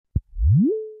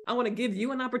I want to give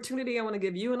you an opportunity. I want to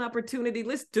give you an opportunity.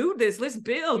 Let's do this. Let's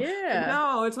build. Yeah.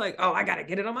 No, it's like, oh, I gotta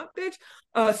get it on my bitch.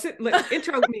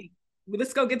 Intro me.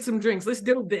 Let's go get some drinks. Let's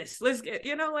do this. Let's get,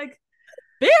 like,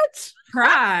 bitch.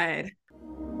 Pride.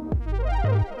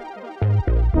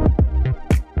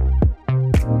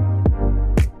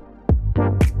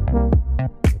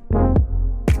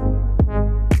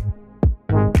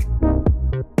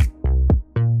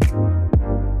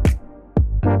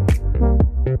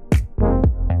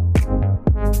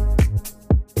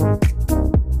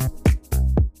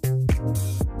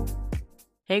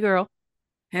 Hey, girl.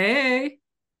 Hey.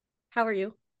 How are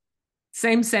you?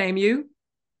 Same, you?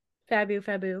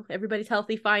 Fabu. Everybody's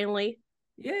healthy, finally.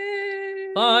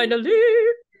 Yay. Finally.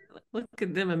 Look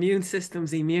at them immune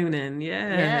systems immuning.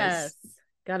 Yes.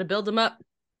 Got to build them up.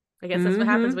 I guess that's what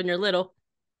happens when you're little.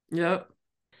 Yep.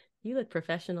 You look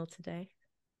professional today.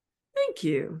 Thank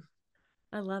you.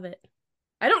 I love it.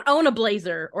 I don't own a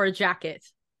blazer or a jacket.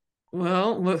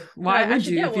 Well, why would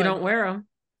you if you don't wear them?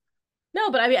 No,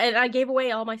 but I mean, I gave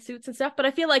away all my suits and stuff, but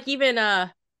I feel like even,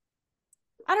 I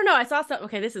don't know. I saw something.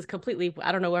 Okay, this is completely,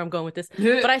 I don't know where I'm going with this,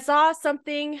 but I saw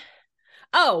something.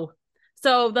 Oh,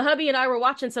 so the hubby and I were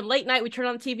watching some late night. We turned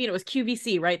on the TV and it was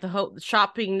QVC, right? The whole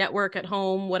shopping network at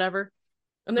home, whatever.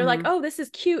 And they're like, oh, this is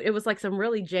cute. It was like some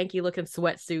really janky looking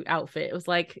sweatsuit outfit. It was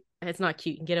like, it's not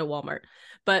cute. You can get it at Walmart,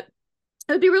 but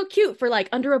it would be real cute for like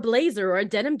under a blazer or a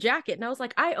denim jacket. And I was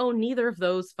like, I own neither of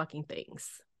those fucking things.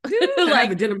 I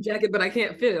have a denim jacket, but I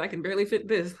can't fit it. I can barely fit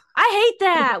this. I hate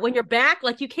that when you're back,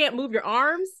 like you can't move your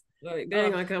arms. Like,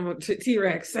 dang, like I'm a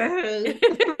T-Rex.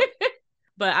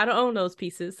 But I don't own those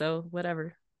pieces, so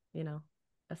whatever.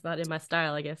 That's not in my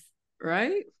style, I guess.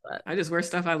 Right? But I just wear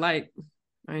stuff I like.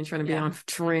 I ain't trying to be on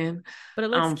trend. But it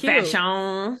looks cute.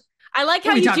 Fashion. I like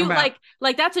how you do about?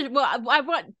 like that's I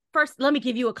want first. Let me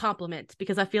give you a compliment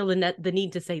because I feel the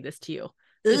need to say this to you.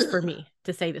 Just for me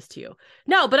to say this to you.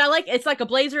 No, but I like, it's like a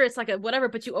blazer, it's like a whatever,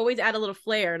 but you always add a little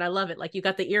flair and I love it. Like you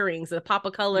got the earrings, the pop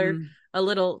of color, a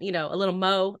little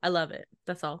mo. I love it.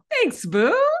 That's all. Thanks,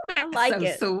 boo. I like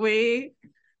it. Sweet.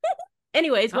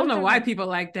 Anyways, I don't know why people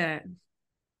like that.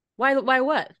 Why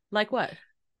what? Like what?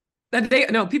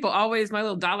 People always, my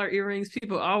little dollar earrings,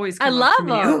 people always come I love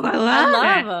them. Oh, I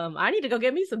love them. I need to go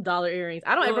get me some dollar earrings.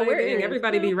 I don't ever wear earrings.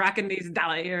 Everybody be rocking these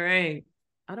dollar earrings.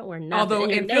 I don't wear nothing. Although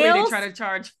in Philly they try to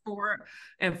charge $4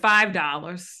 and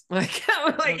 $5. Like,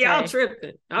 y'all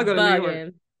tripping. I'll go to New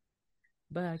York.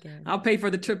 Bugging. I'll pay for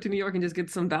the trip to New York and just get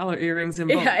some dollar earrings in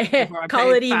bulk. Before I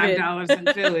call it even. $5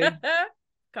 in Philly.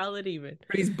 Call it even.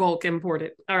 For these bulk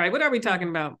imported. All right, what are we talking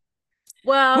about?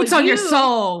 Well, what's on your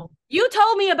soul? You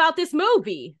told me about this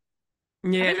movie.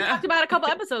 Yeah, we talked about it a couple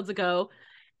episodes ago,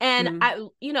 and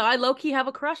I low key have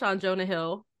a crush on Jonah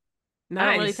Hill. Nice. I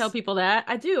don't really tell people that.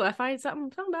 I do. I find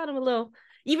something about him a little.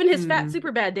 Even his fat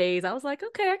super bad days, I was like,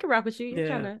 okay, I can rock with you. You're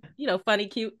kind of, funny,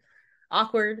 cute,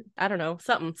 awkward. I don't know.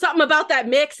 Something about that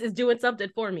mix is doing something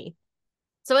for me.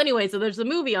 So anyway, there's a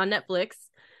movie on Netflix,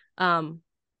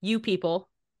 You People.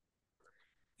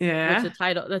 Yeah. Which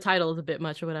the title is a bit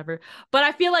much or whatever. But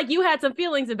I feel like you had some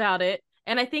feelings about it.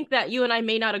 And I think that you and I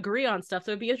may not agree on stuff.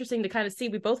 So it'd be interesting to kind of see.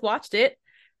 We both watched it.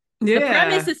 Yeah. The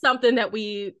premise is something that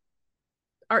we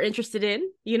are interested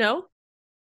in,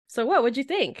 So what'd you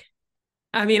think?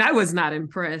 I mean, I was not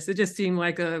impressed. It just seemed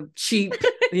like a cheap,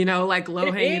 like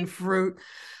low-hanging fruit,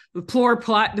 poor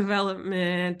plot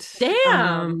development.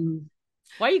 Damn.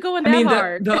 Why are you going that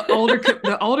hard?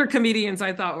 The older comedians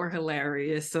I thought were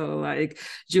hilarious. So like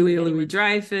Julia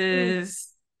Louis-Dreyfus,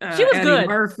 she was Eddie good.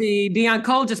 Murphy, Deon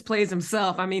Cole just plays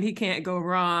himself. I mean, he can't go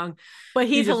wrong. But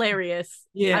he's hilarious.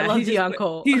 Yeah, I love Deon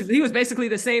Cole. He was basically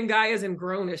the same guy as in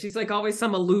Grownish. He's like always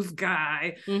some aloof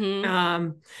guy.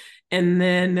 And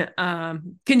then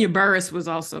Kenya Barris was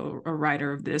also a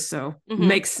writer of this, so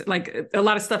makes like a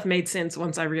lot of stuff made sense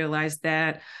once I realized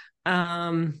that.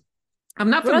 I'm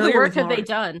not familiar. What other work have they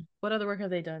done? What other work have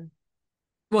they done?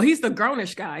 Well, he's the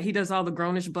Grownish guy. He does all the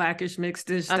Grownish, Blackish,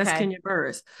 Mixedish. Okay. That's Kenya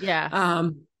Barris. Yeah.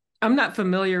 I'm not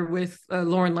familiar with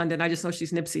Lauren London. I just know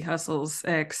she's Nipsey Hussle's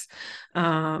ex.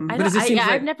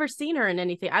 I've never seen her in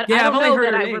anything. I don't know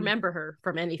that I remember her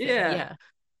from anything. Yeah.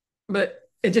 But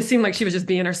it just seemed like she was just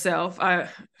being herself,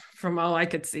 from all I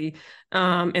could see.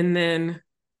 And then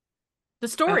the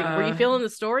story. Were you feeling the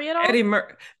story at all? No,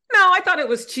 I thought it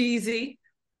was cheesy.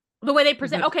 The way they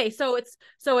present. Okay, so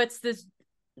it's this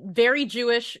very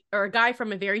Jewish, or a guy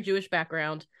from a very Jewish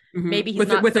background. Maybe he's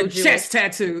not with so a Jewish. Chest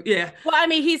tattoo. Yeah. Well, I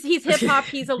mean, he's hip hop.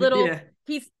 He's a little.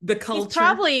 He's the culture. He's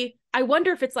probably. I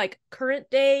wonder if it's like current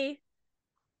day.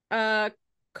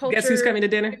 Culture. Guess who's coming to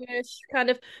dinner? Kind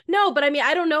of. No, but I mean,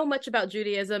 I don't know much about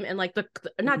Judaism and like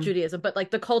not Judaism, but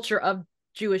like the culture of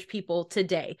Jewish people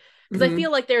today, because I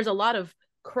feel like there's a lot of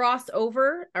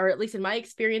crossover, or at least in my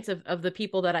experience of the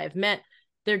people that I've met,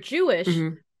 they're Jewish,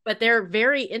 but they're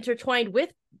very intertwined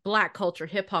with Black culture,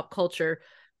 hip hop culture,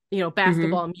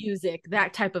 basketball, music,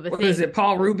 that type of a thing. What is it,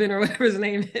 Paul Rubin or whatever his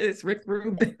name is, Rick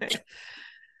Rubin?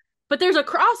 But there's a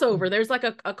crossover. There's like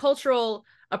a cultural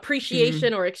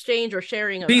appreciation or exchange or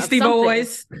sharing of Beastie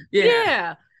Boys.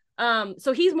 Yeah.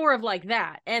 So he's more of like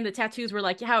that. And the tattoos were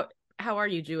like, how are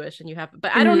you Jewish? And you have,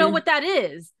 but I don't know what that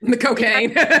is. The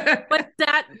cocaine. But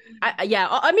that,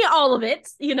 I mean, all of it,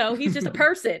 he's just a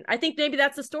person. I think maybe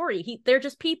that's the story. They're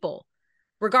just people.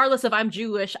 Regardless of I'm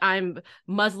Jewish, I'm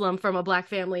Muslim from a Black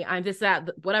family, I'm this, that,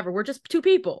 whatever. We're just two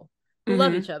people who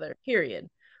love each other, period.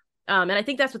 And I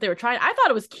think that's what they were trying. I thought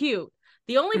it was cute.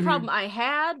 The only problem I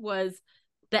had was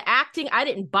the acting. I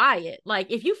didn't buy it.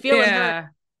 Like, if you feel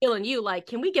her feeling you, like,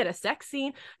 can we get a sex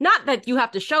scene? Not that you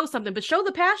have to show something, but show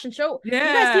the passion. Show you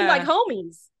guys seem like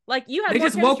homies. Like, you had. They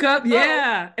just woke up,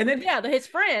 and then his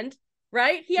friend,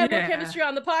 right? He had more chemistry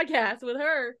on the podcast with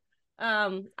her.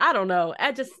 I don't know.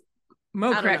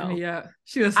 Mo cracked me up.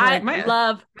 She was like,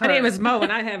 my name is Mo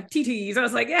and I have TTs. I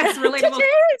was like, yes, relatable.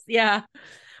 Yeah.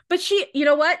 But she, you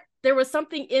know what? There was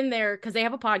something in there, because they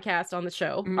have a podcast on the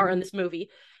show or in this movie.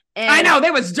 And I know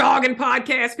there was dogging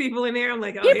podcast people in there. I'm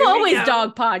like, people always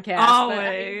dog podcasts.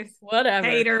 Always. But, whatever.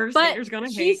 Haters gonna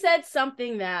hate. She said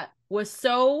something that was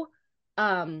so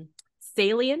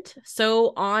salient,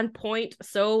 so on point,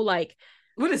 so like.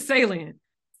 What is salient?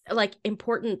 Like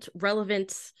important,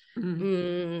 relevant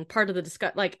part of the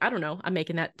discussion. Like, I don't know. I'm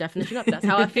making that definition up. That's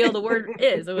how I feel the word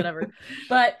is or whatever.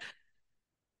 But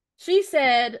she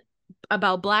said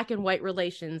about Black and white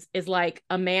relations is like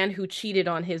a man who cheated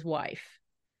on his wife.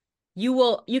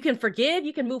 You can forgive,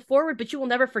 you can move forward, but you will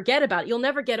never forget about it. You'll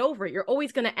never get over it. You're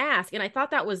always going to ask. And I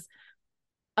thought that was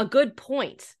a good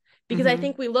point, because I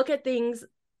think we look at things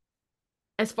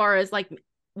as far as like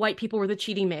white people were the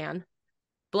cheating man.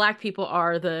 Black people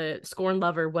are the scorn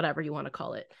lover, whatever you want to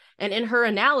call it. And in her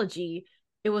analogy,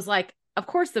 it was like, of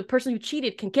course, the person who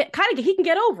cheated he can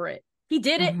get over it. He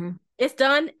did it. It's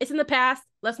done. It's in the past.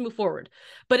 Let's move forward.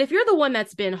 But if you're the one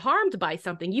that's been harmed by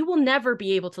something, you will never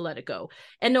be able to let it go.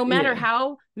 And no matter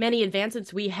how many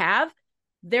advancements we have,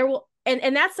 there will,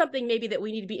 and that's something maybe that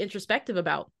we need to be introspective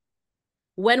about.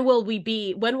 When will it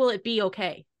be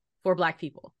okay for Black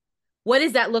people? What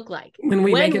does that look like? When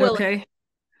we make it okay?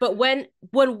 But when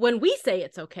we say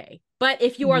it's okay, but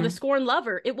if you are the scorn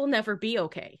lover, it will never be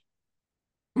okay.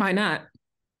 Why not?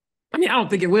 I mean, I don't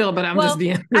think it will, but I'm just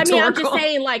being rhetorical. I'm just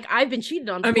saying, like, I've been cheated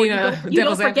on before. You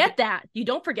don't forget that. You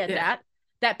don't forget that.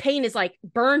 That pain is like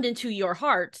burned into your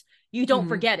heart. You don't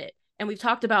forget it. And we've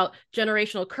talked about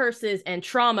generational curses and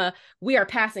trauma. We are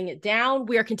passing it down.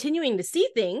 We are continuing to see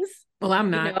things. Well, I'm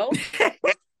not.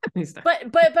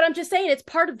 But I'm just saying, it's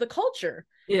part of the culture.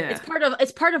 Yeah,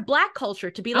 it's part of Black culture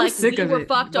to be like, we were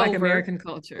fucked Black over. American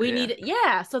culture. We need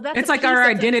so that's it's like our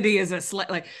identity is a slave.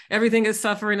 Like, everything is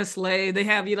suffering a slave. They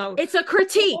have, it's a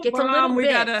critique. It's a little we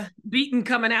bit. got a beating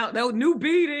coming out. No new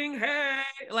beating. Hey,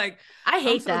 like, I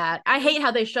hate that. I hate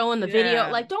how they show in the video.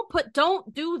 Like,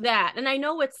 don't do that. And I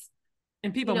know it's.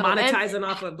 And people monetizing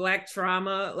off of Black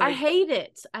trauma. Like, I hate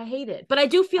it. But I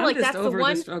do feel like that's the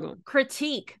one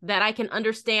critique that I can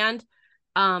understand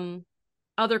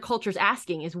other cultures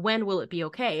asking is, when will it be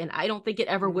okay? And I don't think it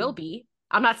ever will be.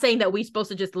 I'm not saying that we're supposed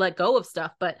to just let go of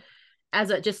stuff, but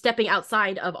as just stepping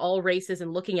outside of all races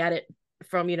and looking at it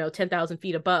from, 10,000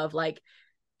 feet above, like,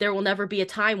 there will never be a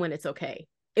time when it's okay.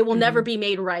 It will never be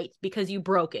made right because you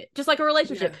broke it. Just like a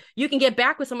relationship. You can get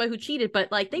back with somebody who cheated,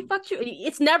 but like, they fucked you.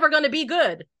 It's never going to be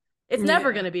good. It's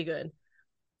never going to be good.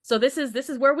 So this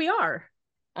is where we are.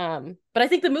 But I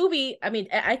think the movie,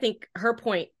 I think her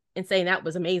point in saying that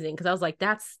was amazing, because I was like,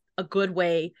 that's a good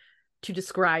way to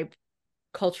describe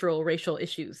cultural racial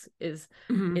issues is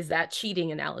that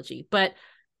cheating analogy. But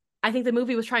I think the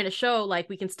movie was trying to show, like,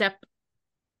 we can step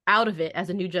out of it as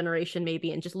a new generation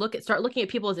maybe and just start looking at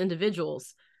people as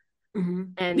individuals.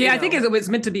 And I think it was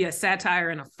meant to be a satire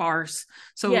and a farce,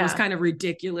 so it was kind of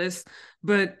ridiculous.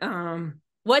 But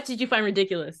what did you find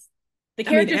ridiculous? The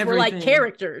characters were like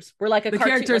characters. Were like a cartoon.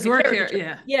 Characters like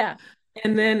were yeah.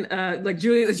 And then like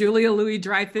Julia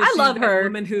Louis-Dreyfus. I love her.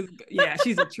 Woman who's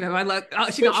she's a trip. I love.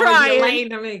 She's always be Elaine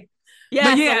to me.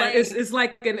 Yeah, but it's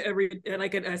like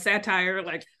a satire,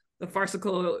 like the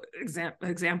farcical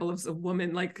example of a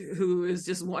woman like who is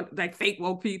just like fake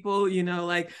woke people,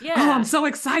 oh, I'm so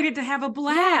excited to have a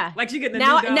Black. Like, she getting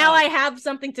now I have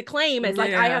something to claim as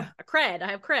like I have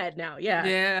cred now.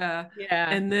 Yeah.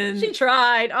 And then she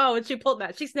tried. Oh, and she pulled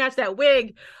that. She snatched that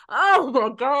wig. Oh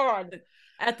my God.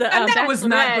 At the that was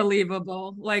not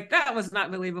believable. Like, that was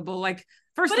not believable. Like,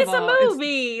 First but of it's all, a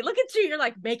movie. Look at you. You're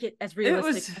like, make it as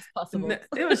realistic as possible.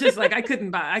 It was just like I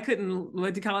couldn't,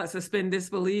 what do you call it, suspend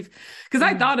disbelief. Because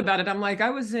I thought about it. I'm like,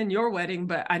 I was in your wedding,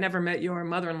 but I never met your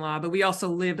mother-in-law. But we also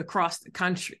lived across the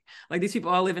country. Like these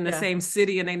people all live in the same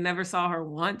city, and they never saw her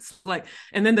once. Like,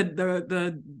 and then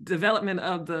the development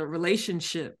of the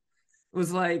relationship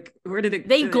was like, where did it?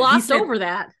 They glossed over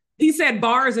that. He said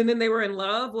bars, and then they were in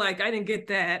love. Like I didn't get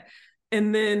that.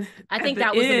 And then I think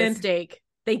that was a mistake.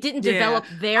 They didn't develop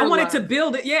their I wanted love. to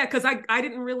build it, because I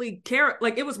didn't really care.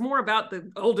 Like it was more about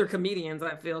the older comedians,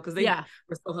 I feel, because they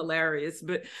were so hilarious.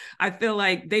 But I feel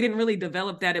like they didn't really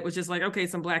develop that. It was just like, okay,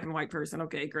 some black and white person,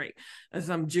 okay, great,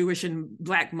 some Jewish and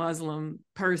black Muslim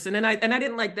person, and I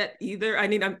didn't like that either. I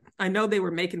mean, I know they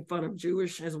were making fun of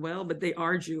Jewish as well, but they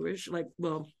are Jewish. Like,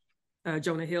 well,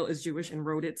 Jonah Hill is Jewish and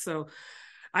wrote it, so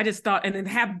I just thought, and then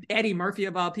have Eddie Murphy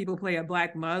of all people play a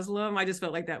black Muslim. I just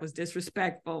felt like that was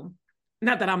disrespectful.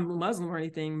 Not that I'm Muslim or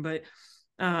anything, but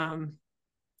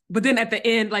then at the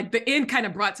end, like the end kind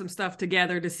of brought some stuff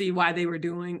together to see why they were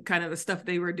doing kind of the stuff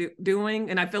they were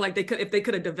doing. And I feel like if they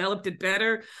could have developed it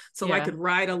better, so I could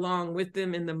ride along with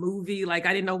them in the movie. Like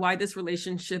I didn't know why this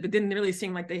relationship, it didn't really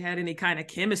seem like they had any kind of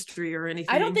chemistry or anything.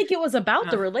 I don't think it was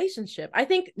about the relationship. I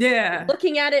think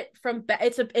looking at it from,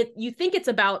 you think it's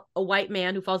about a white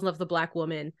man who falls in love with a black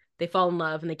woman. They fall in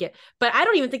love and but I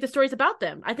don't even think the story's about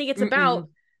them. I think it's about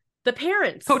the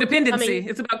parents. Codependency.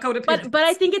 It's about codependency. But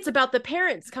I think it's about the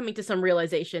parents coming to some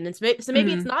realization. And so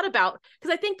maybe it's not about,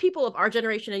 because I think people of our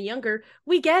generation and younger,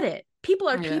 we get it. People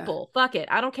are people. Fuck it.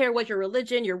 I don't care what your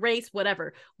religion, your race,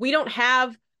 whatever. We don't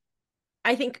have,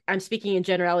 I think I'm speaking in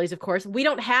generalities, of course. We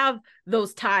don't have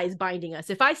those ties binding us.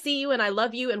 If I see you and I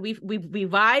love you and we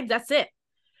vibe, that's it.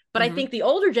 But I think the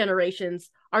older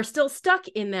generations are still stuck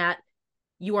in that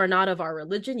you are not of our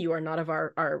religion. You are not of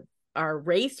our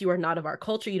race, you are not of our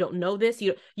culture, you don't know this,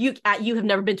 you have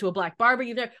never been to a black barber,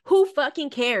 who fucking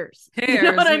cares? You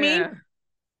know what I mean?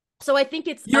 So I think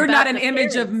you're not an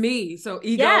image of me, so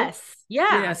ego.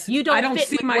 Yes, you don't. I don't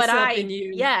see myself in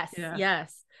you. Yes.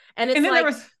 And it's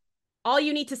like all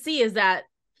you need to see is that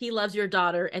he loves your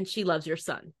daughter and she loves your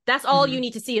son. That's all you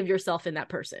need to see of yourself in that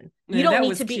person. You don't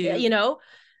need to be cute.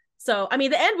 So I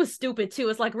mean the end was stupid too.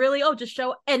 It's like, really? Oh, just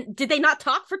show. And did they not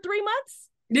talk for 3 months?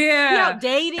 Yeah, she's out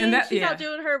dating, she's out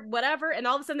doing her whatever, and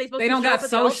all of a sudden they don't got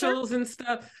socials and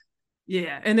stuff.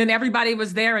 Yeah, and then everybody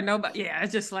was there and nobody. Yeah,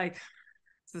 it's just like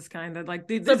it's just kind of like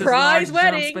these surprise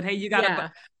wedding. Jumps, but hey, you got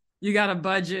a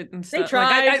budget and stuff. They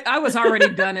tried. Like, I was already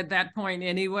done at that point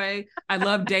anyway. I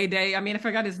love Day Day. I mean, I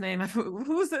forgot his name.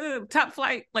 Who's the Top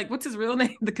Flight? Like, what's his real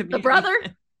name? The comedian.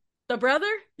 The brother.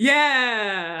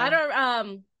 Yeah. I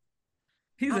don't.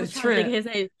 He's a trip. His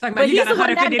name. But he's the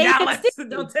one that made him see.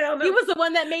 Don't tell me. He was the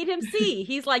one that made him see.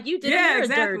 He's like, you did it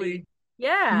dirty.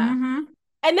 Yeah.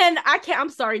 And then I'm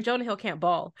sorry, Jonah Hill can't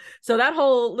ball. So that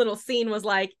whole little scene was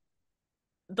like,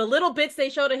 the little bits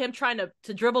they showed of him trying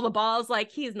to dribble the balls,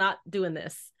 like he's not doing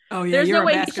this. Oh yeah, there's no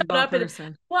way he showed up. Well,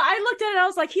 I looked at it, I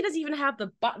was like, he doesn't even have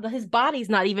his body's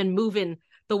not even moving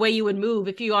the way you would move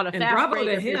if you on a fast break.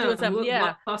 To him,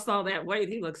 lost all that weight.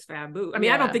 He looks faboo. I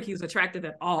mean, I don't think he's attractive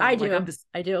at all. I do.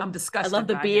 I do. I'm disgusted. I love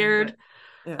the beard.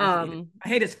 Him, I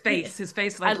hate his face. His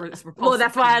face like well,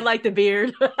 that's why I like the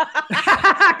beard.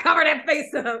 Cover that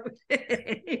face up.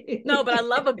 No, but I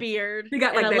love a beard. He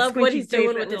got like and that I love what he's face,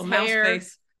 doing with his hair.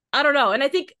 Face. I don't know, and I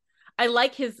think I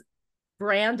like his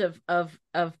brand of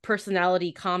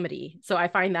personality comedy. So I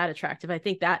find that attractive. I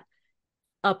think that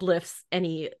uplifts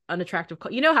any unattractive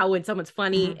how when someone's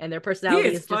funny and their personality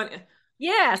is funny.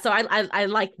 So I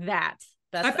like that.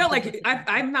 I felt like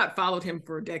I've not followed him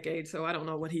for a decade, so I don't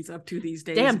know what he's up to these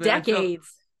days. Damn,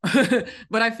 decades.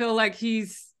 But I feel like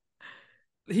he's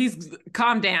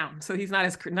calmed down, so he's not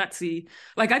as nutsy.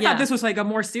 Like I thought this was like a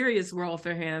more serious role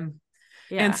for him.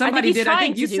 Yeah, and somebody I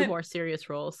think you do more serious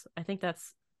roles. I think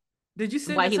that's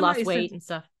why he lost weight and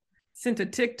stuff. Sent a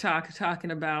TikTok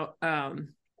talking about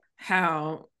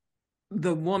how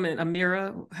the woman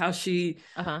Amira, how she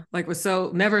like was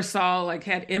so never saw like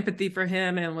had empathy for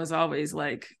him and was always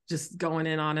like just going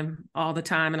in on him all the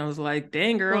time, and I was like,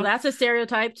 dang girl. Well, that's a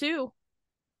stereotype too.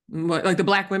 What, like the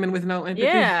black women with no empathy?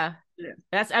 Yeah.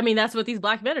 That's what these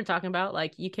black men are talking about.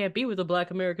 Like, you can't be with a black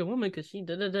American woman because she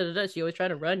she always trying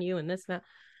to run you and this and that.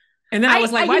 And then I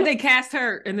was like, why'd they cast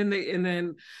her? And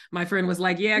then my friend was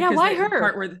like, yeah, why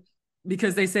her?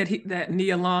 Because they said that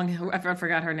Nia Long, I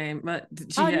forgot her name, but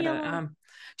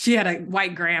she had a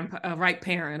white right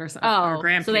parent or something, or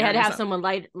grandparent. So they had to have someone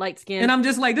light skin. And I'm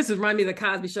just like, this is remind me of the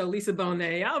Cosby Show, Lisa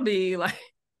Bonet. I'll be like,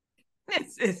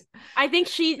 I think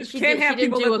she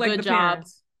didn't do a good job.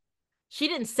 she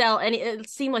didn't sell any. It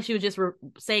seemed like she was just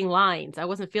saying lines. I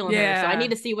wasn't feeling her, so I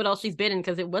need to see what else she's been in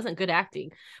because it wasn't good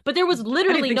acting. But there was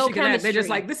literally no chemistry. They're just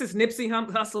like, this is Nipsey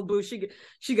Hussle, boo.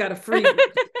 She got a free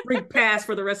pass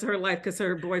for the rest of her life because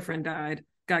her boyfriend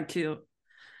got killed.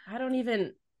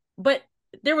 But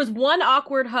there was one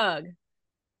awkward hug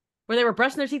where they were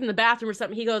brushing their teeth in the bathroom or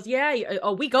something. He goes, yeah,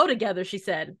 we go together, she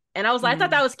said. And I was like, I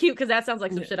thought that was cute because that sounds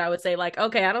like some shit I would say, like,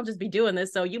 okay, I don't just be doing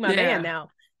this, so you my man now.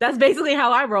 That's basically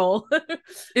how I roll.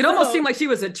 It almost seemed like she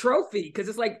was a trophy because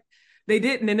it's like they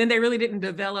didn't, and then they really didn't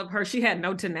develop her. She had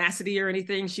no tenacity or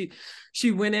anything.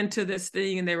 She went into this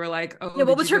thing and they were like, oh, yeah,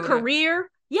 what was her career?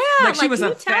 Yeah, like she was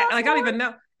a I don't even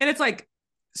know. And it's like,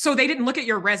 so they didn't look at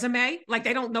your resume, like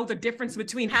they don't know the difference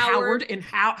between Howard and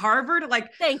Harvard.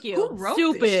 Like, thank you. Who wrote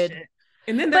this shit?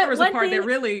 And then there was a part that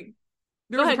really,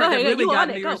 got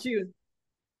me where she was.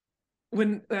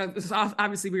 When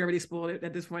obviously we already spoiled it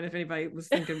at this point if anybody was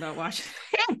thinking about watching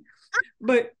it.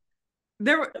 But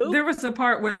there was a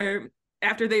part where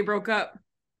after they broke up,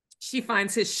 she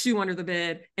finds his shoe under the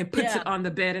bed and puts it on the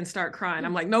bed and start crying.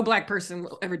 I'm like, no Black person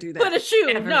will ever do that. Put a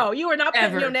shoe. Ever. No, you are not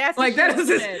putting your nasty like that is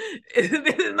just,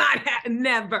 it is not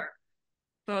never.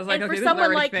 So I was like, and okay, for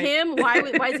someone like him, why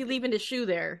is he leaving his shoe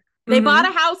there? They bought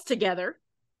a house together.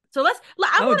 So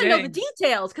I want to know the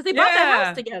details because they bought that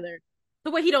house together. The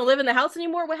way he don't live in the house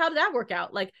anymore. How did that work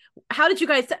out? Like, how did you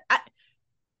guys?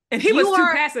 And he was too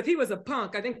passive. He was a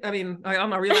punk. I'm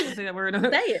not really to say that word.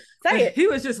 Say it. He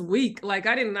was just weak. Like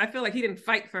I feel like he didn't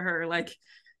fight for her. Like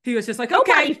he was just like,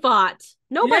 nobody fought.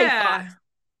 Nobody fought.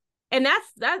 And that's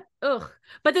ugh.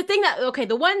 But the thing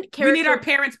the one character, we need our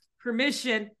parents'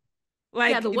 permission.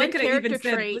 Like the one character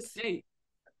trait.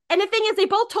 And the thing is, they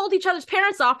both told each other's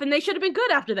parents off, and they should have been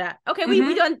good after that. Okay,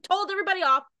 we done told everybody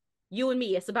off. You and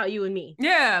me. It's about you and me.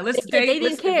 Yeah, let's date. They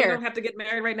didn't care. We don't have to get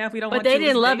married right now if we don't want to. But they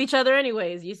didn't love each other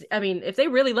anyways. If they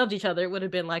really loved each other, it would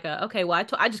have been like okay, well,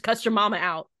 I just cussed your mama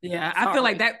out. Yeah, I feel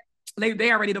like that they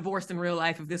already divorced in real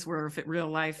life if this were real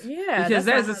life. Yeah, because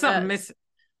there's something missing.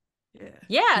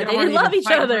 Yeah, they didn't love each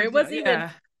other. It wasn't even.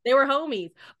 They were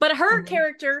homies. But her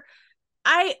character,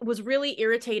 I was really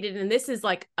irritated, and this is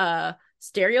like a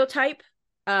stereotype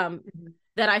that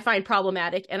I find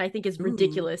problematic and I think is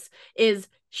ridiculous. Is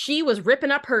she was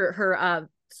ripping up her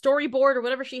storyboard or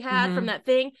whatever she had from that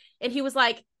thing, and he was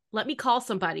like, let me call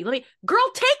somebody.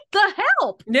 Girl, take the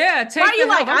help. Yeah, take. Why are you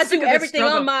like, I do everything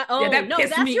on my own? Yeah, no,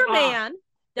 that's your man.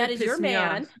 That is your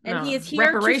man, and he is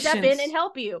here to step in and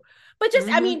help you. But just,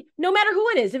 no matter who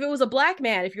it is, if it was a Black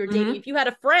man, if you're dating, if you had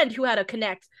a friend who had a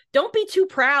connect, don't be too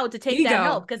proud to take that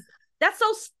help because that's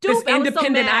so stupid. This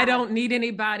independent, I don't need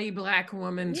anybody, Black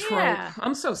woman trope.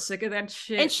 I'm so sick of that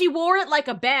shit. And she wore it like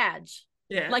a badge.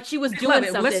 Yeah, like she was doing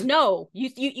something. No,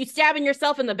 you stabbing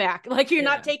yourself in the back. Like you're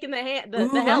not taking the help.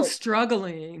 I'm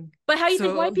struggling. But how do you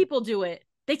think white people do it?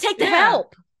 They take the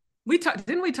help.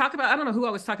 Didn't we talk about, I don't know who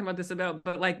I was talking about this about,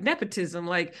 but like nepotism,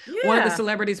 like one of the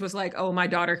celebrities was like, oh, my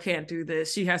daughter can't do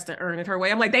this. She has to earn it her way.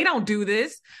 I'm like, they don't do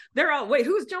this. They're all, wait,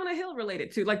 who's Jonah Hill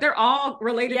related to? Like they're all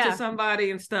related to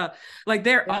somebody and stuff. Like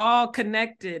they're all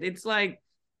connected. It's like,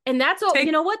 and that's all,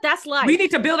 you know what? That's life. We need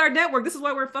to build our network. This is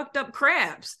why we're fucked up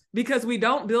crabs, because we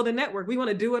don't build a network. We want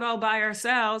to do it all by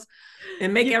ourselves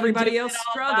and make everybody else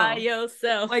struggle. By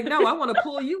yourself. Like, no, I want to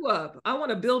pull you up. I want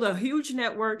to build a huge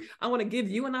network. I want to give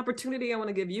you an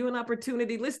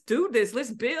opportunity. Let's do this.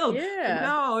 Let's build. Yeah.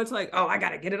 No, it's like, oh, I got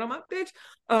to get it on my bitch.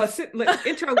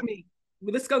 Intro me.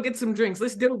 Let's go get some drinks.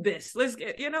 Let's do this. Let's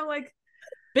get, like,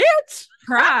 bitch.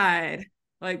 Pride.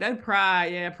 Like that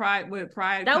pride,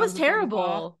 pride. That was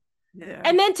terrible. Yeah.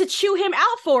 And then to chew him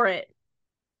out for it.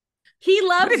 He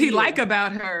loves. What did he like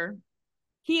about her?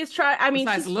 He is trying. I mean,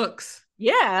 besides looks.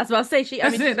 Yeah, that's what I say.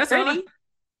 That's pretty.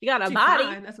 She got a body.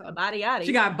 Fine. That's a body.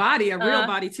 She got body, a real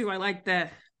body too. I like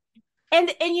that.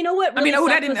 And you know what? Really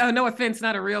that didn't. No offense,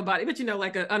 not a real body, but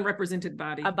like an unrepresented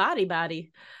body. A body.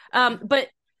 But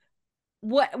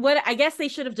what I guess they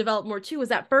should have developed more too was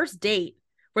that first date.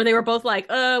 Where they were both like,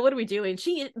 what are we doing?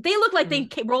 They looked like they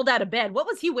rolled out of bed. What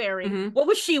was he wearing? What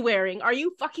was she wearing? Are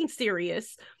you fucking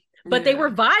serious? But they were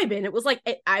vibing. It was like,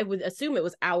 I would assume it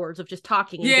was hours of just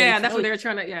talking. And that's what they were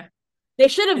trying to, They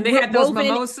should have. They had those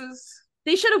mimosas.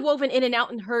 They should have woven in and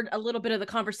out and heard a little bit of the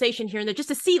conversation here and there just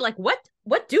to see like, what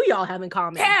do y'all have in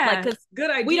common? Yeah, like,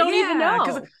 good idea. We don't even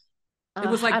know. It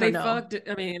was like they fucked it.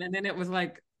 I mean, and then it was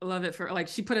like, love it for, like,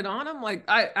 she put it on him. Like,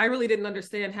 I really didn't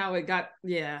understand how it got,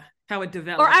 how it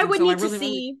developed. Or I would need to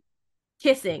see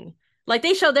kissing. Like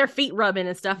they show their feet rubbing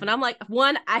and stuff, and I'm like,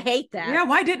 one, I hate that. Yeah,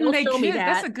 why didn't they kiss?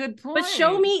 That's a good point. But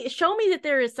show me that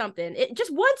there is something.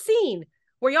 Just one scene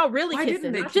where y'all really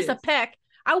kissing, not just a peck.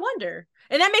 I wonder,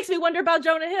 and that makes me wonder about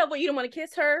Jonah Hill. Well, you don't want to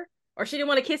kiss her? or she didn't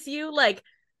want to kiss you. Like,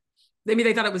 maybe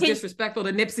they thought it was disrespectful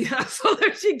to Nipsey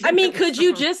Hussle. I mean, could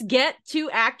you just get two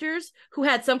actors who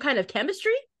had some kind of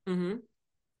chemistry? Mm-hmm.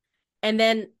 And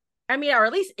then, I mean, or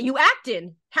at least you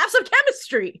acting, have some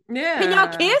chemistry. Yeah. Can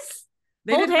y'all kiss?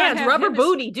 Hold hands, rubber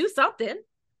booty, do something.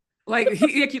 Like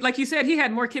like you said, he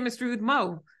had more chemistry with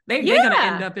Mo. They're gonna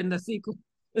end up in the sequel.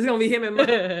 It's gonna be him and Mo.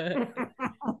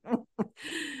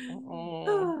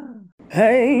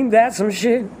 Ain't that some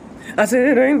shit? I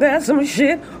said, ain't that some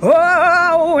shit?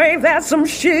 Oh, ain't that some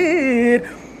shit?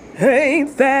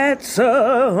 Ain't that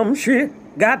some shit?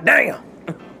 Goddamn.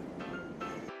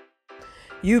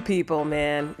 You people,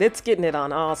 man, it's getting it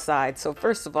on all sides. So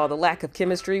first of all, the lack of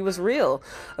chemistry was real.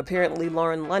 Apparently,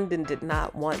 Lauren London did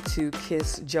not want to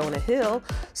kiss Jonah Hill,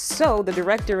 so the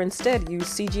director instead used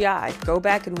CGI. Go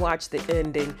back and watch the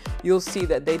ending. You'll see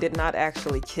that they did not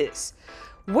actually kiss.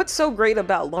 What's so great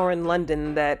about Lauren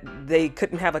London that they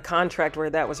couldn't have a contract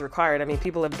where that was required? I mean,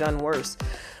 people have done worse.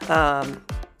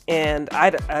 And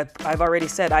I've already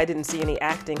said I didn't see any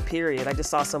acting, period. I just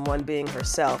saw someone being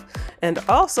herself. And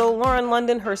also, Lauren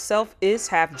London herself is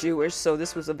half Jewish, so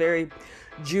this was a very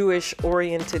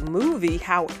Jewish-oriented movie.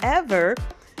 However,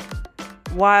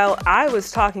 while I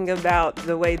was talking about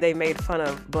the way they made fun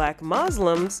of Black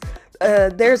Muslims,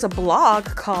 there's a blog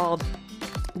called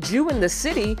Jew in the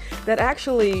City that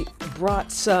actually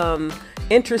brought some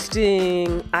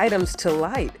interesting items to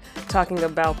light, talking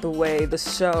about the way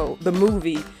the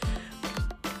movie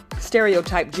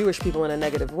stereotyped Jewish people in a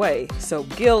negative way. So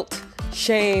guilt,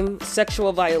 shame,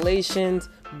 sexual violations,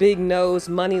 big nose,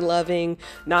 money loving,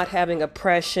 not having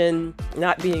oppression,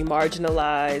 not being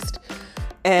marginalized.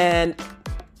 And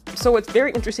so it's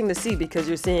very interesting to see, because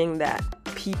you're seeing that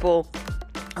people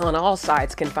on all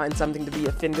sides can find something to be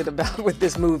offended about with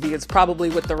this movie. It's probably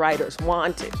what the writers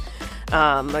wanted.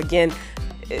 Again,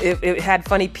 it had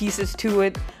funny pieces to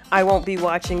it. I won't be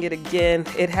watching it again.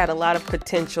 It had a lot of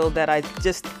potential that I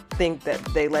just think that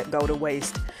they let go to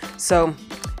waste. So,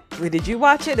 did you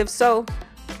watch it? If so,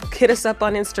 hit us up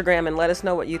on Instagram and let us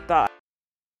know what you thought.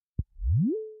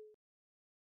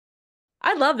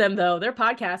 I love them, though. Their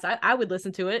podcast, I would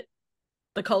listen to it.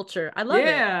 The Culture. I love it.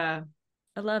 Yeah.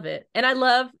 I love it. And I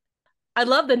love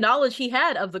the knowledge he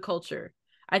had of the culture.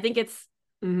 I think it's,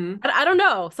 I don't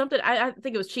know, something, I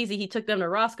think it was cheesy. He took them to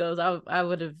Roscoe's. I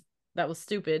would have, that was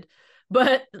stupid.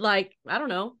 But like, I don't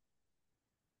know.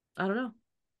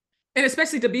 And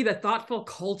especially to be the thoughtful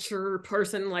culture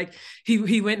person, like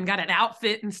he went and got an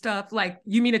outfit and stuff. Like,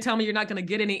 you mean to tell me you're not going to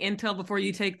get any intel before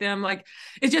you take them? Like,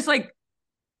 it's just like,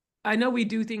 I know we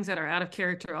do things that are out of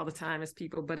character all the time as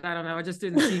people, but I don't know. It just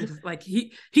didn't seem like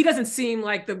he doesn't seem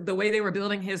like the way they were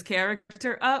building his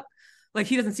character up. Like,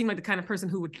 he doesn't seem like the kind of person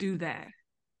who would do that.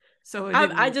 So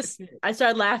I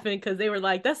started laughing because they were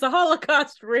like, "That's the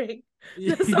Holocaust ring."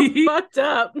 That's so fucked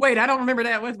up. Wait, I don't remember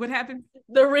that. What happened?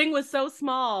 The ring was so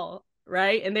small,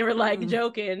 right? And they were like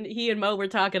joking. He and Mo were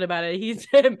talking about it.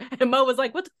 And Mo was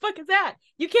like, "What the fuck is that?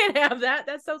 You can't have that.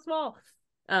 That's so small."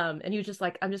 And he was just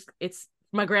like, it's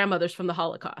my grandmother's from the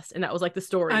Holocaust. And that was like the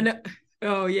story. I know.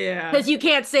 Oh yeah. Because you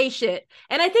can't say shit.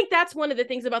 And I think that's one of the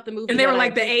things about the movie. And they were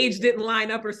like, the age didn't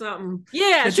line up or something.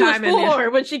 Yeah, she was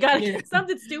 4 when she got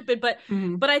something stupid. But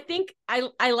Mm-hmm. but I think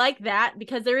I like that,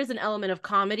 because there is an element of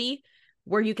comedy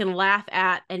where you can laugh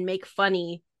at and make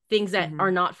funny things that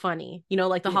are not funny. You know,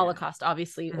 like the Holocaust,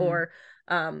 obviously, or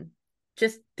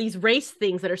just these race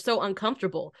things that are so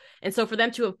uncomfortable. And so for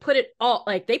them to have put it all,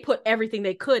 like, they put everything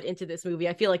they could into this movie.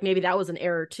 I feel like maybe that was an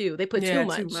error too. They put too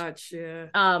much. Yeah.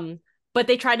 But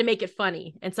they tried to make it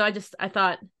funny. And so I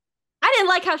thought, I didn't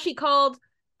like how she called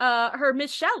her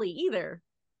Miss Shelley either.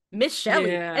 Miss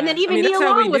Shelley. Yeah. And then even Nia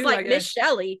Long was like, Miss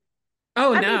Shelley.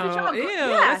 Oh, no. Ew,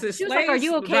 yeah. She was like, "Are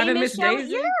you okay, Miss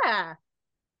Shelley?" Yeah.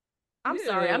 I'm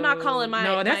sorry. I'm not calling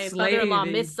my mother-in-law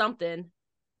Miss something.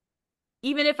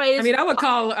 Even if I would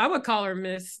call her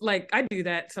Miss. Like, I do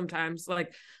that sometimes.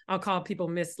 Like, I'll call people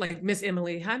Miss, like Miss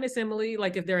Emily. Hi, Miss Emily.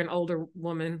 Like, if they're an older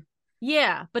woman.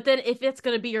 Yeah, but then if it's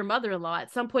gonna be your mother-in-law,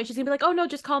 at some point she's gonna be like, "Oh no,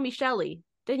 just call me Shelley."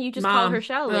 Then you just call her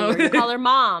Shelley, or you call her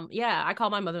Mom. Yeah, I call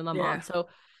my mother-in-law Mom. So,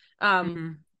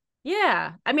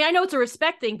 yeah. I mean, I know it's a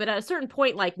respect thing, but at a certain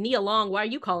point, like Nia Long, why are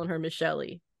you calling her Miss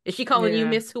Shelley? Is she calling you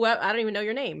Miss whoever? I don't even know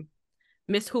your name.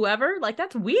 Miss whoever? Like,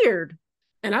 that's weird.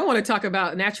 And I want to talk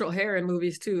about natural hair in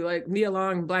movies too. Like Nia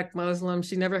Long, Black Muslim,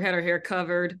 she never had her hair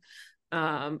covered.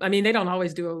 I mean, they don't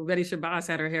always do it. Betty Shabazz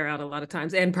had her hair out a lot of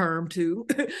times, and perm too,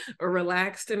 or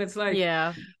relaxed. And it's like,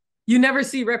 you never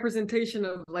see representation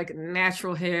of like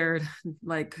natural haired,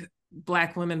 like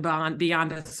Black women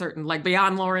beyond a certain, like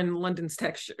beyond Lauren London's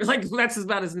texture. Like, that's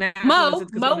about as natural.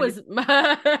 Mo was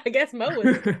I guess Mo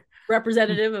was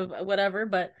representative of whatever,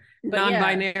 but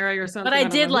non-binary or something. But I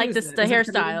did like the that?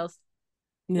 hairstyles.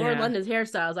 Yeah. Lauren London's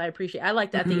hairstyles, I appreciate. I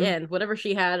liked at the end. Whatever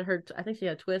she had, I think she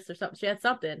had twists or something. She had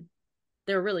something.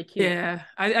 They were really cute. Yeah,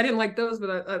 I didn't like those, but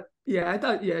I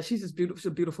thought, she's just beautiful. She's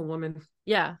a beautiful woman.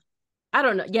 Yeah, I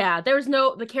don't know. Yeah,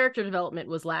 the character development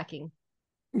was lacking.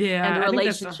 Yeah, and the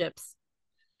relationships.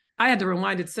 I had to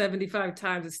rewind it 75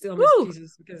 times and still miss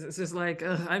pieces because it's just like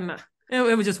I'm not.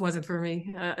 It just wasn't for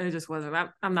me. It just wasn't.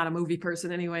 I'm not a movie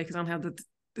person anyway because I don't have the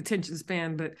attention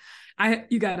span. But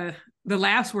the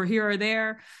laughs were here or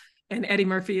there. And Eddie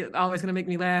Murphy always gonna make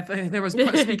me laugh. There was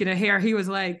speaking of hair, he was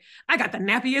like, "I got the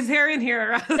nappiest hair in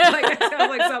here." I was like, that sounds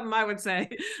like something I would say.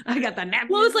 I got the nappiest.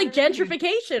 Well, it was like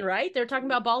gentrification, right? They're talking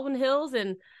about Baldwin Hills,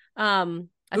 and I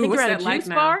think they're at a juice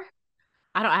bar.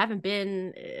 I haven't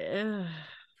been.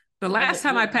 The last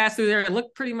time I passed through there, it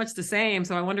looked pretty much the same.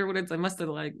 So I wonder what it must have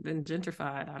like been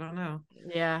gentrified. I don't know.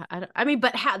 Yeah, I mean,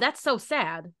 but that's so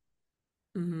sad.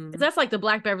 Because that's like the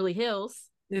Black Beverly Hills.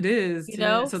 It is, you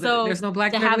know. So there's no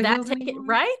Black Beverly Hills anymore?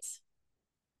 Right?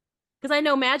 Because I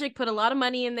know Magic put a lot of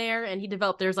money in there, and he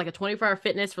developed. There's like a 24-hour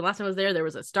fitness. For the last time I was there, there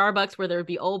was a Starbucks where there would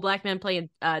be old black men playing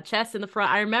chess in the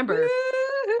front. I remember,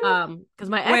 because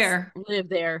my ex lived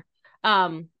there.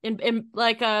 In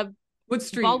like what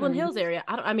street? Baldwin Hills area.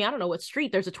 I don't know what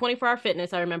street. There's a 24-hour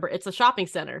fitness. I remember it's a shopping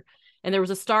center, and there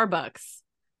was a Starbucks.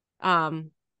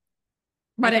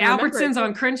 By the Albertsons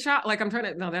on Crenshaw. Like I'm trying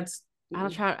to. No, that's.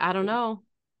 I don't know.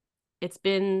 It's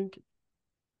been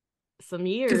some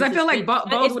years. Because I feel like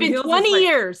Baldwin Hills 20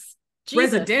 years.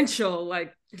 Residential,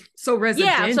 like so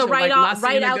residential. Yeah, so right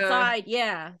like outside.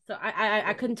 Yeah. So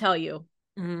I couldn't tell you.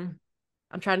 Mm-hmm.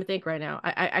 I'm trying to think right now.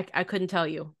 I couldn't tell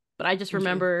you, but I just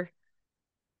remember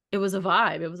it was a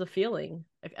vibe. It was a feeling.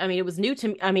 I mean, it was new to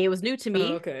me. It was new to me.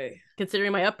 Oh, okay.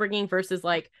 Considering my upbringing versus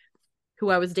like who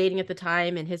I was dating at the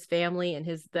time and his family and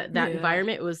that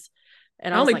environment. It was.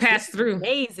 And I only passed through.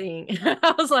 Amazing.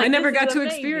 I was like, I never got to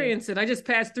experience it. I just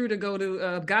passed through to go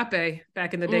to Agape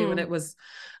back in the day when it was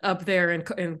up there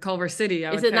in Culver City.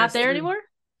 Is it not there anymore?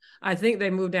 I think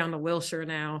they moved down to Wilshire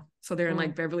now. So they're in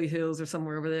like Beverly Hills or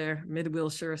somewhere over there, mid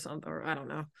Wilshire or something, or I don't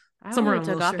know. Somewhere went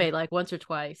to Agape like once or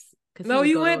twice. No,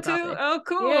 you went to? Oh,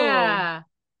 cool. Yeah.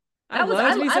 I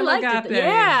liked it.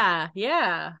 Yeah.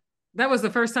 Yeah. That was the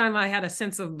first time I had a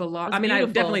sense of belong. I mean, beautiful.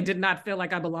 I definitely did not feel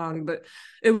like I belonged, but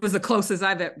it was the closest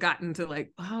I've gotten to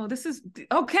like, oh, this is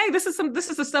okay. This is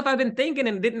the stuff I've been thinking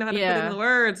and didn't know how to put it in the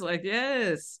words. Like,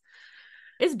 yes.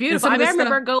 It's beautiful. I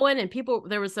remember going and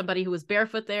there was somebody who was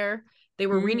barefoot there. They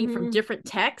were reading from different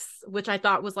texts, which I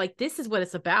thought was like, this is what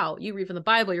it's about. You read from the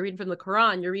Bible, you're reading from the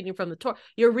Quran, you're reading from the Torah,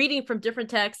 you're reading from different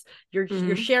texts.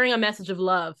 You're sharing a message of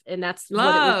love. And that's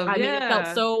love. What it was. I mean, it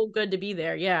felt so good to be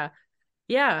there. Yeah.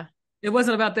 Yeah. It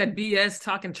wasn't about that BS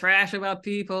talking trash about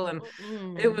people, and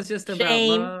it was just about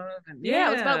love. And,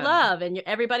 it was about love, and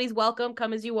everybody's welcome.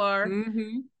 Come as you are.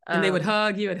 And they would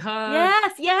hug. You would hug.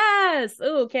 Yes.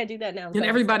 Oh, can't do that now. And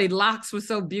everybody locks was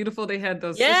so beautiful. They had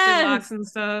those sister locks and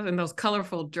stuff, and those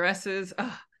colorful dresses.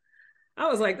 I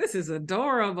was like, this is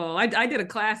adorable. I did a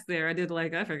class there. I did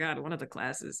I forgot one of the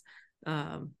classes.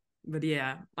 But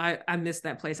yeah, I missed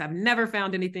that place. I've never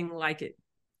found anything like it.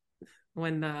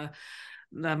 When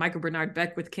Michael Bernard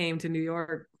Beckwith came to New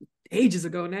York ages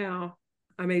ago now,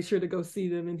 I made sure to go see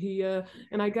them, and he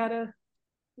and I got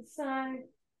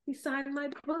he signed my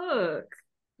book.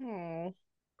 Oh,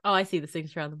 I see the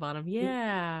signature on the bottom.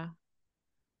 Yeah.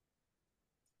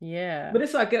 But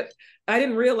it's like I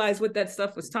didn't realize what that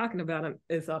stuff was talking about.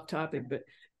 It's off topic, but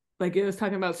like it was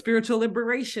talking about spiritual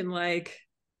liberation, like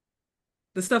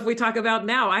the stuff we talk about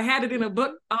now. I had it in a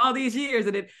book all these years,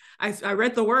 and I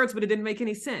read the words, but it didn't make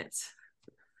any sense.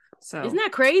 So isn't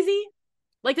that crazy?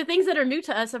 Like the things that are new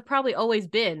to us have probably always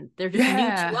been. They're just new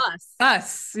to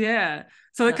us. Yeah.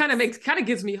 So it kind of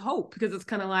gives me hope, because it's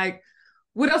kind of like,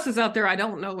 what else is out there I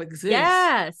don't know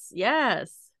exists?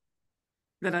 Yes.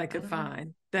 That I could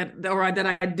find that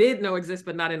I did know exist,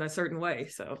 but not in a certain way.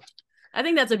 So I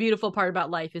think that's a beautiful part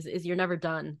about life is you're never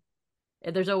done.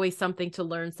 There's always something to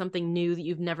learn, something new that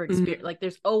you've never experienced. Like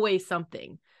there's always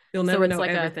something. You'll never know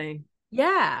everything.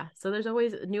 So there's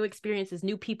always new experiences,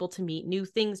 new people to meet, new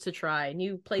things to try,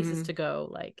 new places to go.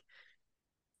 Like,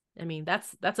 I mean,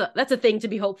 that's a thing to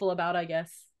be hopeful about, I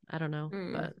guess. I don't know,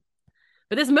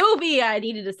 but this movie, I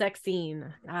needed a sex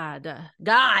scene. God.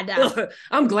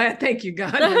 I'm glad. Thank you,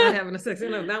 God. I'm not having a sex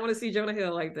scene. I don't want to see Jonah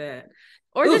Hill like that.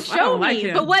 Or just show me.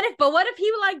 But what if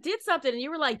he like did something and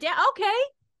you were like, yeah,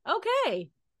 okay.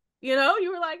 You know,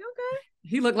 you were like, okay.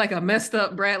 He looked like a messed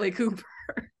up Bradley Cooper.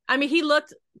 I mean, he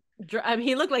looked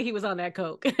like he was on that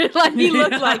coke. Like he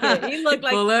looked like it. He looked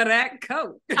like full of that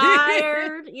coke.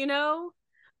 Tired, you know.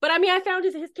 But I mean, I found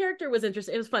his character was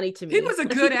interesting. It was funny to me. He was a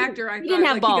good actor. He didn't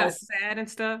have balls. He got sad and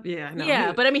stuff. Yeah, no,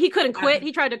 yeah, but I mean, he couldn't quit.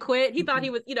 He tried to quit. He thought he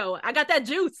was, I got that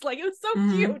juice. Like, it was so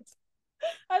cute.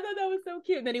 I thought that was so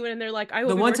cute. And then he went in there like, I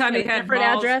will be working at a different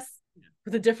address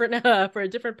with a different for a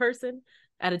different person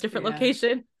at a different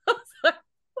location. I was like,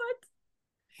 what?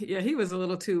 Yeah, he was a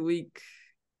little too weak.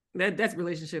 That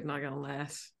relationship not gonna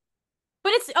last.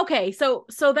 But it's okay. So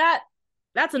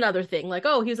that's another thing. Like,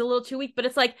 oh, he was a little too weak. But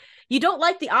it's like, you don't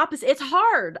like the opposite. It's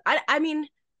hard. I mean,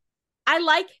 I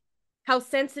like how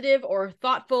sensitive or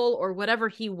thoughtful or whatever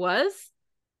he was,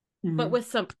 but with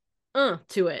some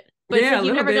to it. But yeah,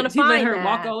 you're never gonna find let her that.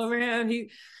 walk all over him.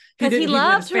 Because he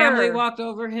loved her. Family walked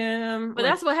over him. But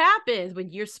that's what happens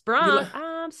when you're sprung.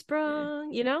 I'm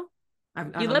sprung. You know,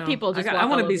 you let people just. I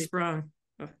want to be sprung.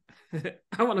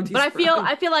 I want to be. But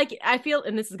I feel,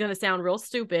 and this is gonna sound real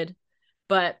stupid,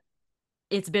 but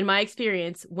it's been my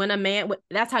experience when a man.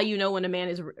 That's how you know when a man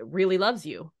is really loves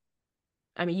you.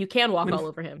 I mean, you can walk all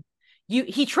over him.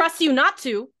 He trusts you not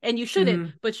to, and you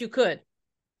shouldn't, but you could.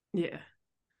 Yeah.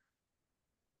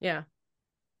 Yeah.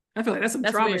 I feel like that's some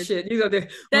trauma weird. Shit. You go there.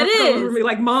 That is over me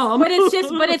like mom. But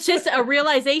it's just a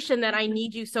realization that I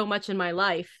need you so much in my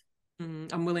life.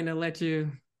 I'm willing to let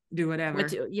you do whatever.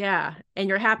 Yeah. And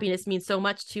your happiness means so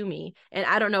much to me. And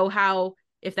I don't know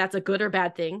if that's a good or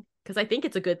bad thing, because I think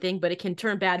it's a good thing, but it can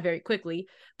turn bad very quickly.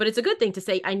 But it's a good thing to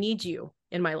say, I need you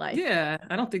in my life. Yeah.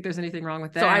 I don't think there's anything wrong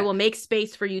with that. So I will make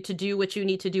space for you to do what you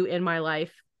need to do in my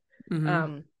life.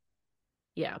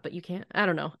 Yeah, but you can't. I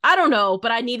don't know,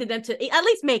 but I needed them to at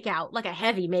least make out, like a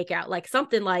heavy make out, like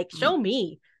something like, show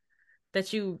me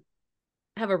that you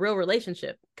have a real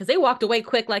relationship. Because they walked away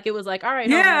quick, like it was like, all right,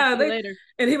 yeah, see you later.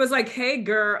 And he was like, hey,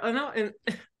 girl. And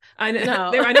I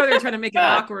know they were trying to make it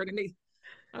awkward. And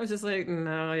I was just like,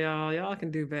 no, y'all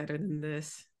can do better than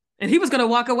this. And he was going to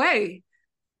walk away.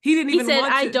 He didn't even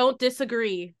want to. I don't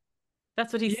disagree.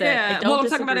 That's what he said. Yeah, I'm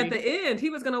talking about at the end. He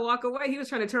was going to walk away. He was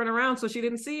trying to turn around so she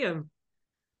didn't see him.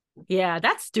 Yeah,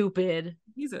 that's stupid.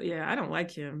 I don't like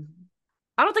him.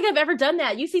 I don't think I've ever done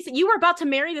that. You were about to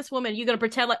marry this woman. You're gonna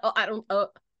pretend like, oh, I don't.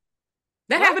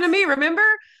 That happened to me. Remember?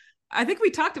 I think we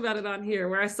talked about it on here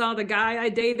where I saw the guy I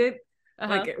dated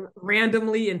like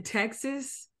randomly in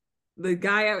Texas. The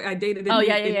guy I dated in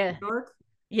New York.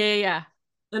 Yeah.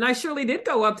 And I surely did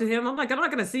go up to him. I'm like, I'm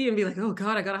not gonna see him and be like, oh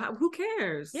God, who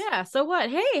cares? Yeah. So what?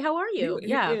 Hey, how are you?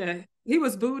 He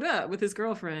was booed up with his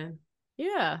girlfriend.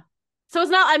 Yeah. So it's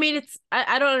not, I mean,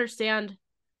 I don't understand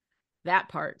that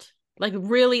part. Like,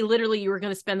 really, literally, you were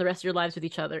going to spend the rest of your lives with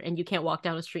each other and you can't walk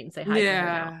down the street and say hi to her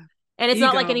now. And it's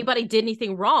not like anybody did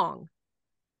anything wrong.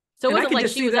 So it wasn't like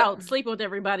she was out sleeping with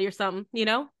everybody or something, you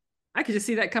know? I could just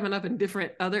see that coming up in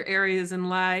different other areas in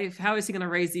life. How is he going to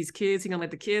raise these kids? He going to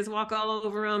let the kids walk all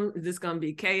over him? Is this going to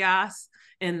be chaos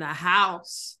in the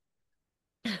house?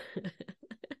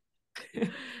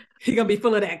 He gonna be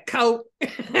full of that coke.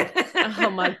 Oh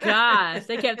my gosh,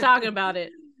 they kept talking about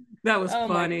it. That was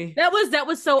funny. That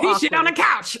was so awkward. He shit on the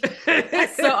couch.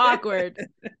 That's so awkward.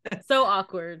 So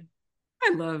awkward.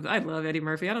 I love Eddie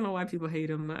Murphy. I don't know why people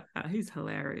hate him. He's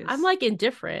hilarious. I'm like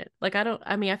indifferent. Like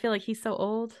I feel like he's so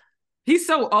old. He's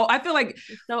so old. I feel like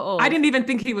he's so old. I didn't even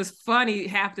think he was funny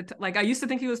half the like I used to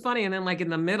think he was funny, and then like in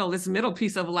the middle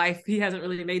piece of life, he hasn't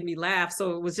really made me laugh.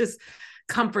 So it was just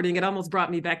comforting. It almost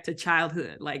brought me back to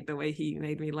childhood, like the way he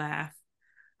made me laugh.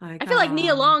 Like, I feel like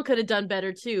Nia Long could have done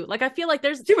better too. Like I feel like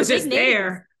she was just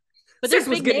there, but there's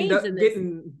big names in this.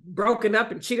 Getting broken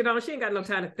up and cheated on. She ain't got no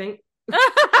time to think.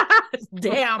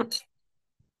 Damn.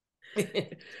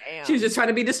 She was just trying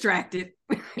to be distracted.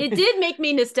 It did make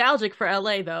me nostalgic for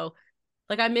LA though.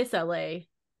 Like I miss LA.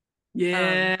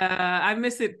 Yeah, I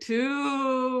miss it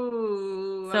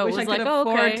too. So I wish I could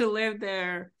afford to live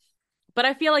there. But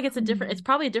I feel like it's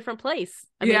probably a different place.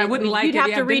 I wouldn't like you'd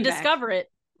have to rediscover it.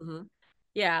 Mm-hmm.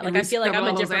 Yeah, like I feel like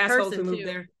I'm a different person too.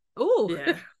 There. Ooh.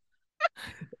 Yeah.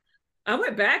 I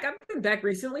went back. I've been back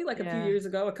recently, like a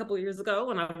couple years ago,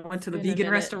 when I went to the vegan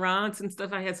restaurants and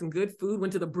stuff. I had some good food,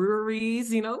 went to the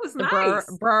breweries, it was nice.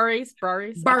 Breweries.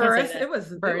 It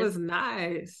was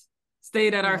nice.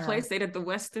 Stayed at our place, stayed at the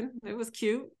Westin. It was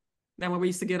cute. Then when we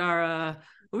used to get our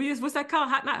what's that called?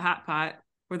 Not hot pot.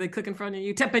 Where they cook in front of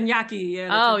you, teppanyaki.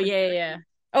 Yeah. Yeah.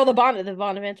 Oh, the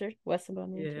Bonaventure, Westin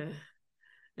Bonaventure.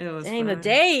 Yeah, it was. Dang, fun.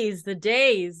 The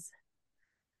days.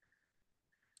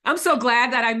 I'm so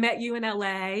glad that I met you in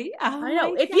LA. I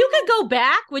know. If you could go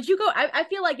back, would you go? I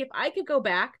feel like if I could go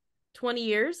back 20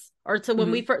 years or to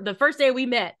when the first day we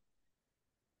met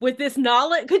with this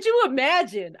knowledge, could you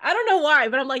imagine? I don't know why,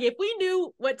 but I'm like, if we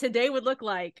knew what today would look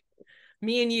like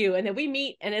me and you, and then we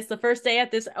meet, and it's the first day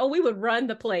at this. Oh, we would run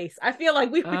the place. I feel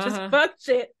like we would just fuck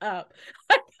shit up.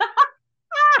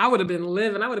 I would have been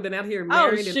living. I would have been out here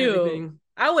married and everything.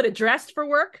 I would have dressed for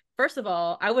work. First of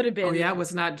all, I would have been. Oh yeah, I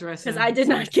was not dressing because I did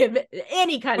not give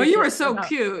any kind of. Well, you were so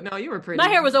cute. No, you were pretty. My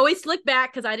hair was always slicked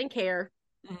back because I didn't care.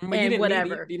 Mm-hmm. And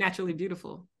whatever. Be naturally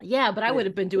beautiful. Yeah, but I would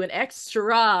have been doing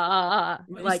extra.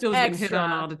 Well, like still getting hit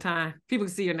on all the time. People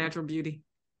can see your natural beauty.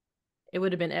 It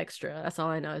would have been extra. That's all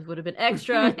I know. It would have been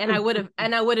extra, and I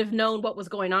would have known what was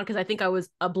going on because I think I was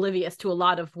oblivious to a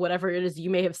lot of whatever it is you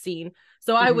may have seen.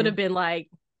 So I would have been like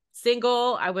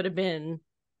single. I would have been.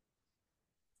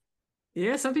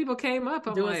 Yeah, some people came up.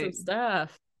 I'm doing some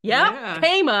stuff. Yeah,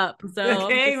 came up. So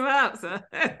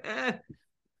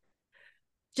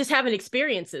just having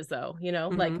experiences, though. You know,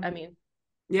 like I mean.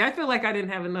 Yeah, I feel like I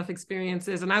didn't have enough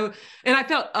experiences, and I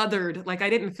felt othered. Like I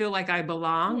didn't feel like I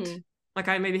belonged. Like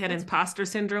I maybe had imposter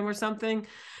syndrome or something.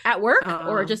 At work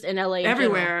or just in LA?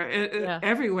 Everywhere,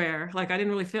 everywhere. Like I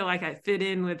didn't really feel like I fit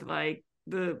in with like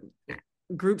the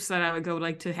groups that I would go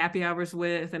like to happy hours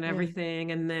with and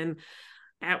everything, and then.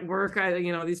 At work,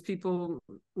 these people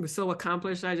were so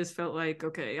accomplished. I just felt like,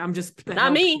 okay, I'm just the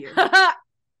not me.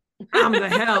 I'm the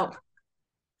help.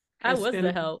 I was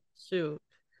the help. Shoot.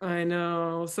 I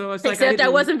know. So it's except I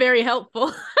wasn't very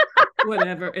helpful.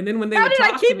 Whatever. And then when they how would did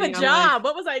talk I keep to me, a job?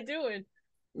 What was I doing?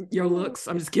 Your looks.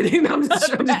 I'm just kidding. I'm just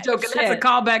joking. That's a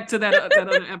callback to that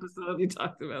other episode you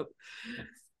talked about.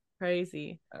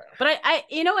 Crazy. But I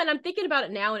and I'm thinking about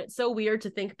it now, and it's so weird to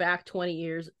think back 20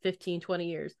 years, 15, 20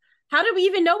 years. How did we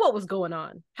even know what was going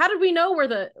on? How did we know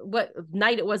what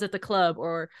night it was at the club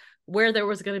or where there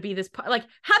was going to be this? Like,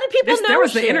 how did people know? There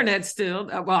was the internet still.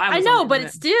 Well, I know,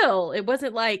 but it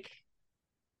wasn't like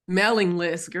mailing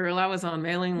list, girl. I was on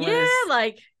mailing list. Yeah,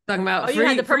 like talking about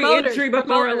free entry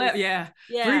before 11. Yeah,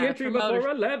 free entry before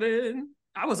 11.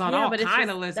 I was on all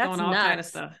kind of lists, going all kind of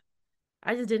stuff.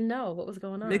 I just didn't know what was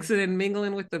going on. Mixing and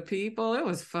mingling with the people. It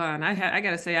was fun. I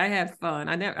gotta say, I had fun.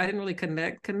 I didn't really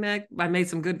connect. I made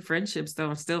some good friendships though.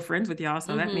 I'm still friends with y'all,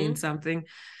 so that means something.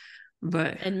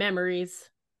 And memories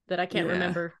that I can't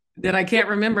remember. That I can't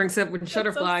remember except with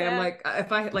Shutterfly. So I'm like,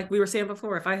 if I like we were saying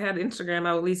before, if I had Instagram,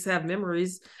 I would at least have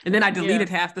memories. And then I deleted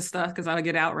half the stuff because I would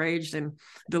get outraged and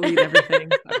delete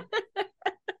everything.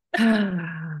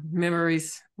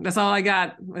 Memories. That's all I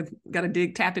got. Got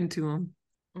to tap into them.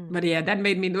 But yeah, that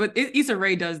made me. Issa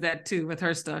Rae does that too with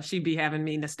her stuff. She'd be having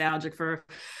me nostalgic for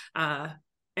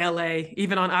LA.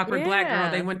 Even on Awkward Black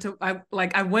Girl, they went to.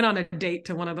 I went on a date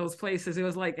to one of those places. It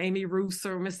was like Amy Roos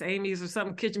or Miss Amy's or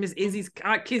something kitchen, Miss Izzy's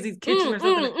Kizzy's kitchen or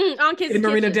something on Kizzy's in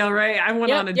Marina Del Rey. I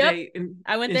went on a date, and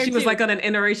I went there. She was like on an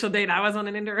interracial date. I was on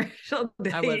an interracial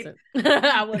date.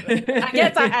 I wasn't.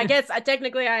 I guess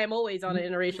technically I am always on an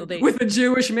interracial date with a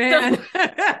Jewish man.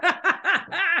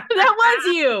 That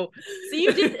was you. So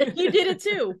you did it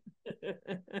too.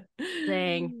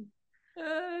 Dang.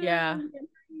 Yeah.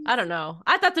 I don't know.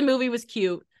 I thought the movie was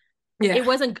cute. Yeah. It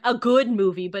wasn't a good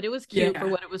movie, but it was cute for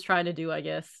what it was trying to do, I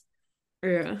guess.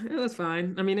 Yeah, it was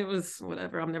fine. I mean, it was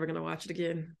whatever. I'm never gonna watch it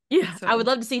again. Yeah. So. I would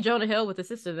love to see Jonah Hill with his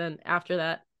sister then after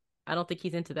that. I don't think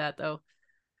he's into that though.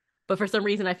 But for some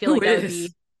reason I feel like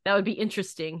that would be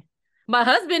interesting. My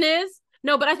husband is.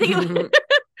 No, but I think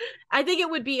I think it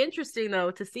would be interesting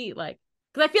though to see, like,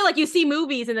 because I feel like you see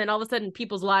movies and then all of a sudden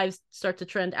people's lives start to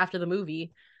trend after the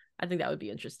movie. I think that would be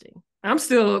interesting. I'm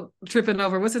still tripping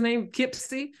over what's his name,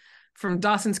 Kipsy from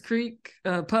Dawson's Creek,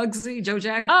 Pugsy, Joe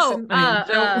Jackson.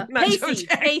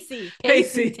 Pacey.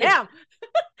 Damn.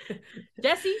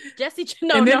 Jesse.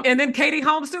 No, and then Katie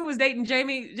Holmes too was dating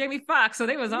Jamie Foxx, so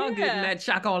they was all getting that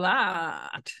chocolate.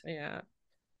 Yeah.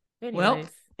 Anyways. Well,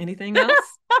 anything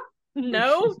else?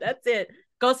 No, that's it.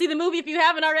 Go see the movie if you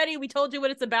haven't already. We told you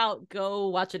what it's about. Go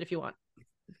watch it if you want.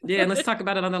 Yeah, and let's talk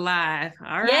about it on the live.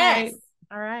 All right. Yes.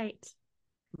 All right.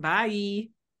 Bye.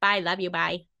 Bye. Love you.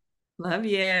 Bye. Love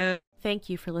you. Thank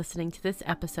you for listening to this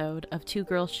episode of Two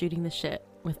Girls Shooting the Shit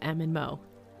with Em and Mo.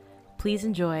 Please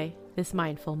enjoy this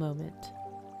mindful moment.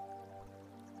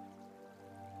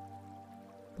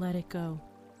 Let it go.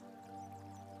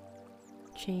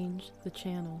 Change the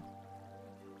channel.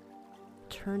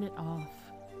 Turn it off.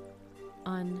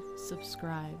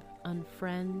 Unsubscribe.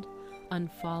 Unfriend.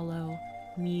 Unfollow.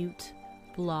 Mute.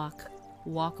 Block.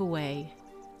 Walk away.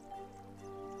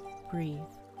 Breathe.